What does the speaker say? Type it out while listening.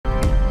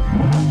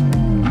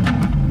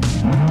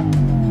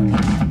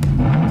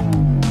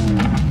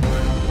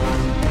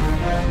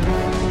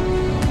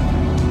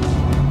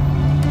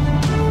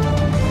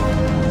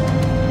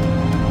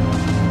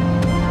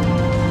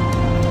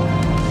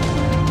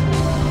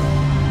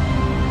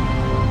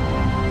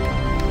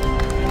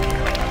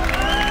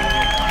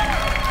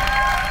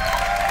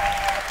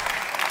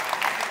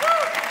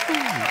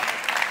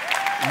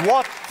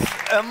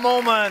a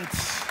moment.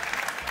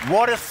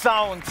 What a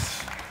sound.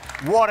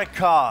 What a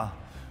car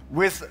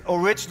with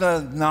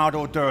original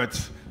Nardo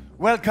dirt.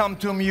 Welcome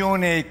to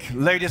Munich,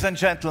 ladies and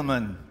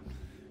gentlemen.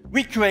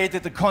 We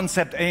created the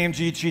concept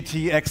AMG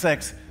GT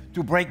XX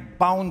to break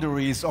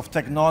boundaries of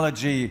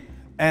technology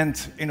and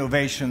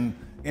innovation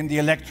in the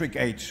electric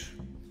age,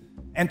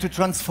 and to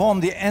transform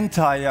the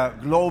entire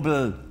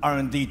global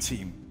R&D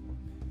team.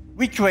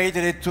 We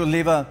created it to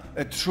deliver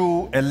a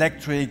true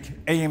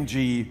electric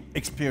AMG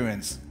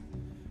experience.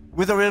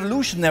 With a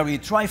revolutionary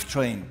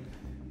drivetrain,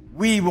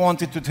 we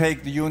wanted to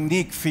take the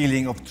unique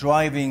feeling of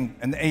driving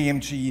an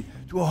AMG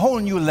to a whole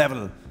new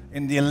level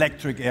in the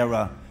electric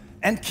era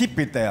and keep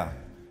it there,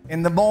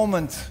 in the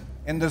moment,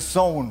 in the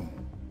zone.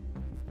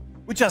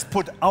 We just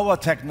put our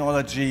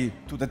technology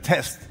to the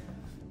test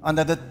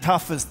under the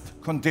toughest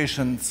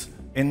conditions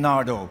in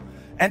Nardo,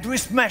 and we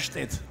smashed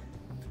it.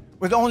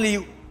 With only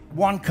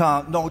one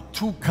car, no,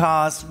 2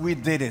 cars, we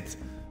did it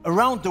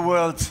around the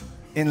world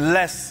in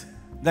less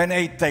than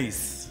 8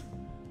 days.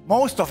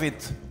 Most of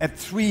it at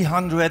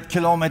 300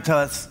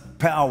 kilometers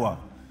per hour.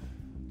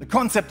 The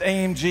concept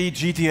AMG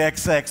GT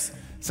XX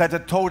set a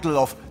total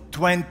of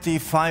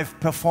 25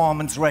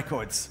 performance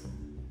records.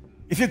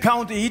 If you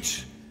count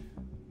each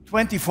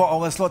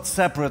 24-hour slot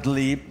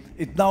separately,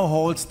 it now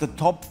holds the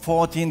top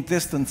 14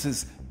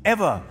 distances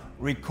ever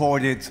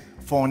recorded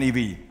for an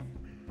EV.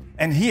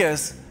 And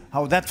here's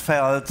how that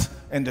felt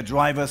in the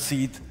driver's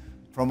seat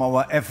from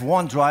our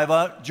F1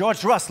 driver,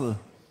 George Russell.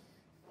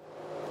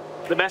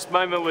 The best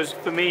moment was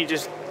for me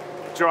just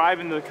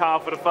driving the car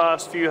for the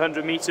first few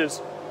hundred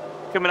meters,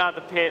 coming out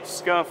the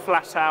pits, going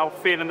flat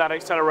out, feeling that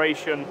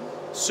acceleration,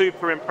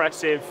 super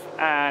impressive,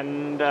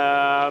 and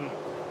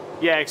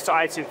yeah,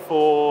 excited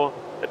for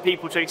the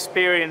people to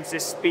experience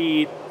this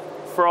speed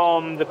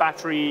from the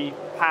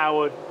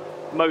battery-powered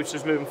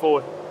motors moving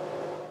forward.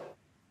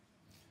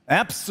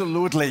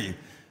 Absolutely.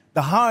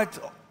 The heart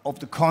of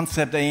the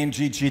concept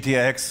AMG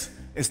GTX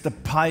is the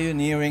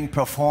pioneering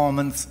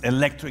performance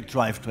electric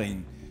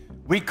drivetrain.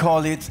 We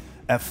call it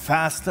a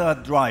faster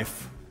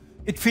drive.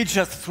 It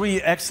features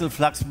 3 axial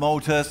flux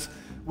motors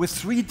with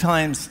 3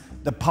 times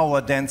the power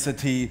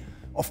density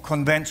of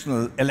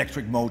conventional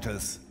electric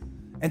motors,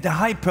 and a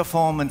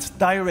high-performance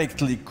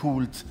directly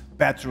cooled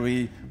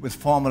battery with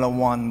Formula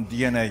One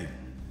DNA.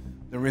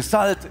 The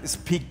result is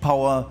peak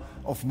power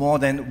of more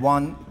than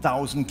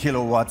 1,000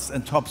 kilowatts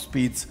and top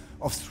speeds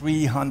of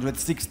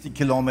 360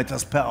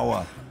 kilometers per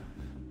hour.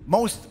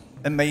 Most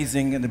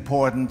amazing and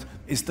important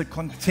is the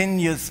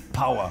continuous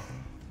power.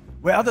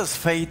 Where others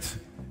fade,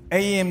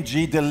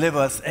 AMG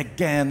delivers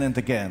again and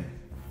again.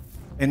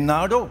 In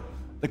Nardo,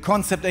 the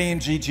concept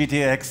AMG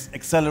GTX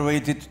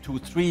accelerated to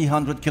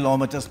 300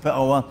 kilometers per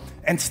hour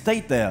and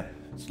stayed there,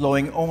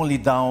 slowing only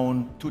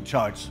down to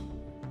charge,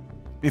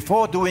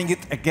 before doing it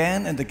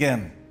again and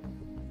again.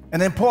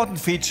 An important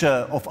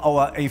feature of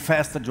our A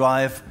Faster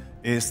Drive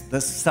is the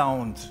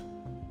sound.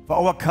 For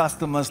our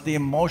customers, the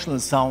emotional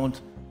sound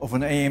of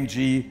an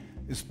AMG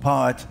is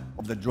part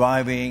of the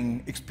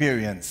driving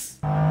experience.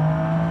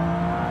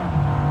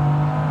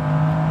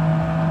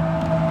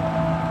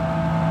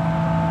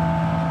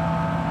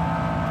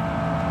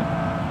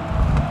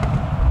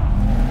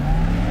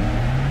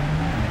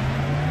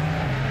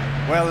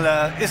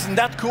 Well, isn't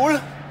that cool?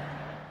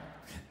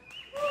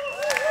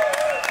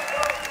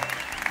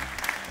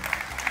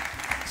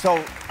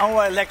 So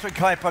our electric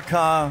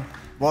hypercar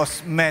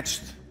was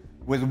matched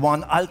with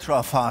one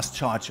ultra-fast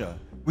charger.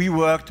 We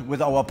worked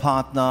with our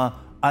partner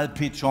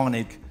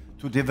Alpitronic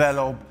to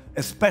develop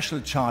a special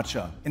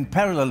charger in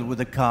parallel with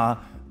the car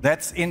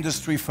that's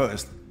industry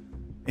first.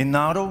 In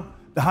Nardo,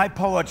 the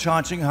high-power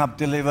charging hub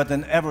delivered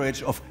an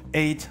average of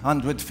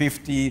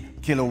 850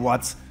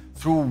 kilowatts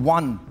through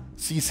one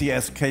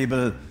CCS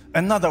cable,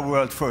 another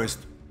world first.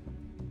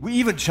 We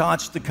even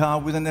charged the car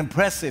with an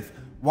impressive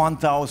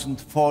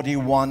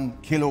 1,041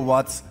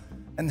 kilowatts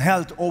and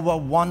held over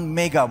 1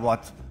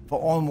 megawatt for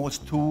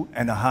almost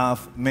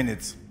 2.5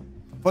 minutes.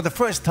 For the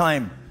first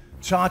time,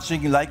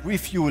 charging like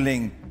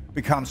refueling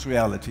becomes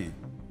reality.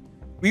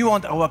 We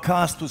want our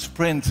cars to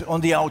sprint on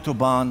the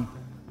Autobahn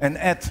and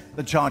at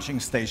the charging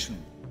station.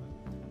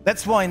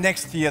 That's why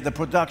next year the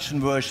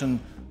production version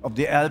of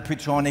the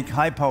Alpitronic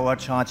high-power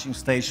charging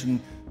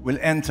station will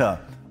enter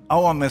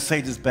our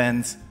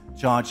Mercedes-Benz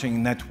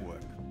charging network.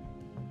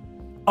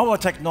 Our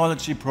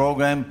technology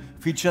program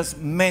features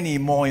many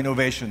more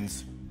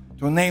innovations.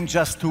 To name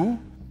just 2,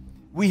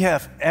 we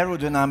have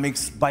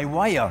aerodynamics by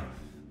wire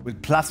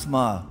with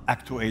plasma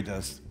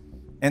actuators,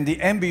 and the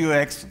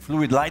MBUX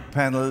fluid light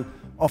panel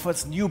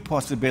offers new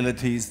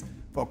possibilities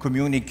for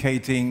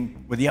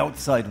communicating with the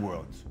outside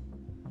world.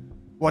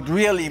 What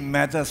really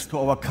matters to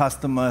our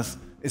customers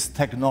is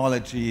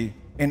technology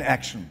in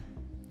action.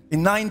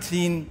 In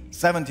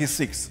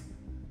 1976,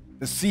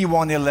 the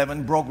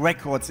C111 broke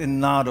records in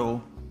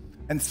Nardo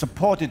and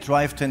supported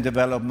drivetrain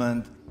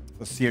development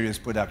for serious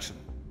production.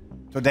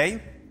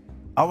 Today,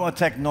 our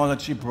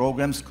technology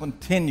programs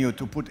continue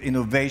to put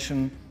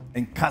innovation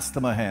in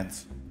customer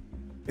hands.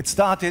 It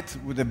started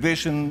with the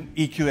Vision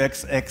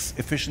EQXX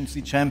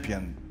Efficiency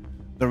Champion.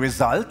 The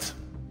result?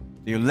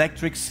 the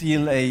electric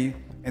CLA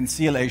and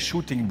CLA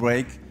shooting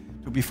brake,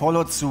 to be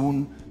followed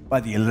soon by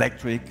the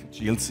electric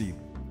GLC.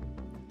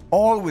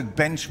 All with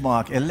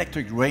benchmark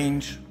electric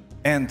range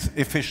and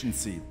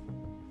efficiency.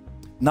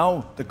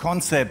 Now the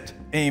concept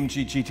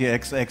AMG GT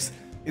XX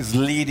is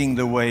leading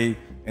the way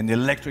in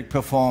electric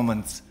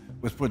performance,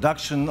 with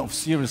production of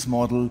series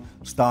model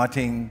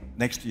starting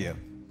next year.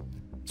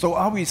 So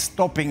are we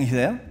stopping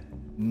here?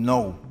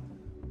 No.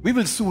 We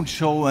will soon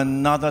show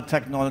another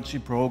technology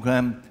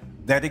program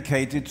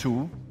dedicated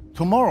to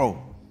tomorrow,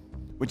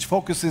 which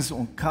focuses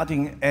on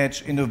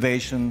cutting-edge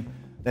innovation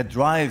that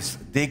drives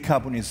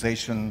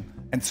decarbonization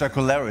and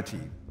circularity.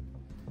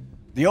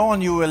 The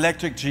all-new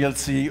electric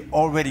GLC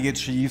already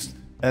achieves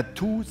a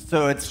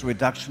 2/3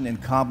 reduction in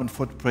carbon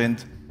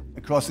footprint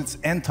across its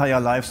entire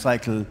life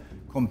cycle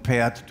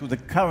compared to the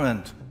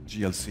current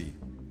GLC.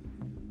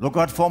 Look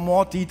out for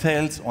more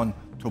details on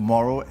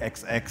Tomorrow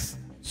XX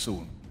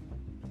soon.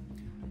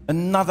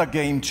 Another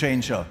game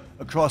changer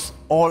across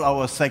all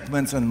our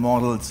segments and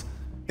models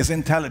is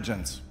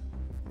intelligence.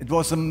 It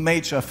was a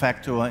major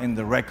factor in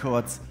the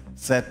records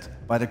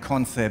set by the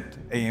concept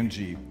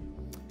AMG.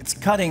 Its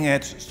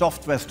cutting-edge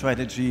software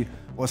strategy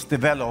was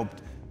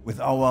developed with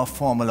our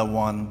Formula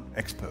One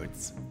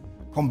experts,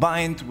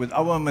 combined with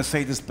our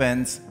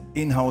Mercedes-Benz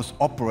in-house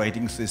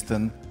operating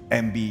system,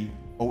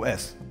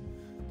 MB.OS.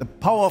 The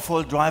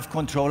powerful drive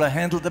controller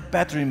handled the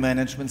battery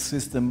management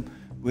system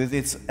with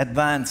its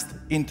advanced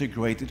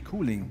integrated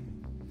cooling.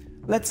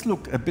 Let's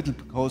look a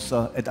bit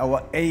closer at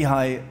our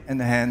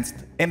AI-enhanced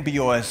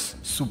MB.OS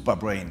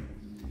Superbrain.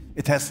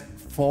 It has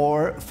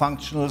 4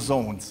 functional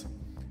zones.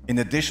 In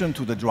addition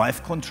to the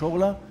drive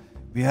controller,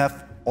 we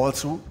have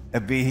also a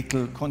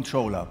vehicle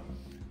controller.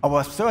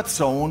 Our third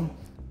zone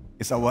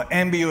is our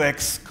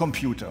MB.UX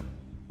computer.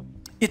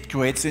 It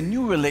creates a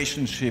new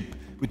relationship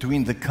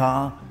between the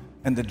car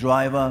and the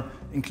driver,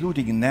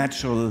 including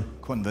natural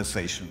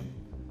conversation.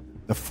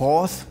 The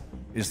fourth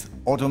is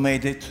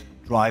automated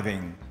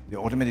driving, the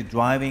automated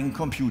driving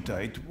computer.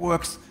 It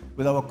works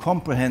with our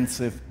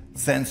comprehensive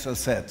sensor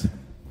set.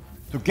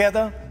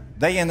 Together,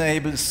 they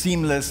enable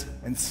seamless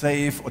and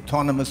safe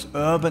autonomous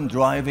urban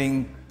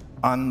driving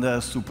under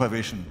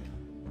supervision,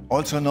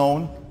 also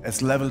known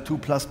as Level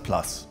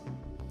 2++.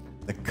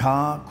 The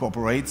car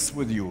cooperates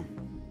with you.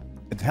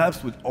 It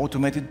helps with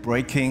automated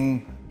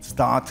braking,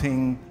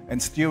 starting,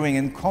 and steering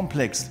in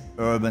complex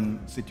urban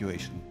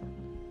situations.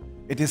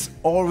 It is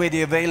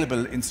already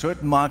available in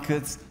certain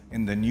markets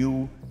in the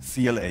new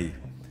CLA.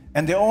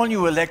 And the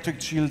all-new electric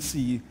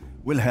GLC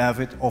will have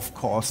it, of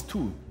course,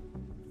 too.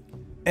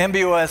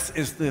 MB.OS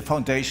is the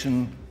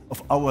foundation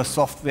of our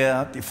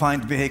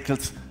software-defined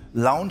vehicles,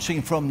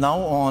 launching from now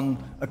on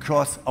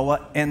across our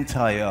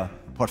entire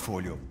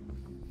portfolio.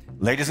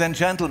 Ladies and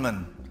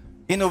gentlemen,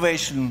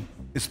 innovation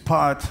is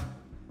part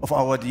of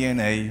our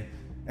DNA,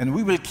 and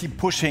we will keep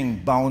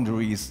pushing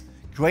boundaries,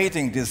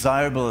 creating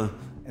desirable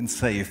and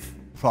safe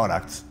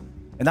products.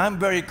 And I'm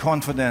very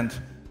confident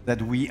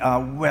that we are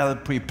well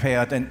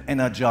prepared and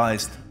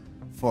energized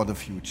for the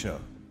future.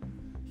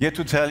 Here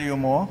to tell you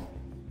more,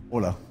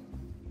 Ola.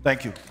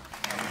 Thank you.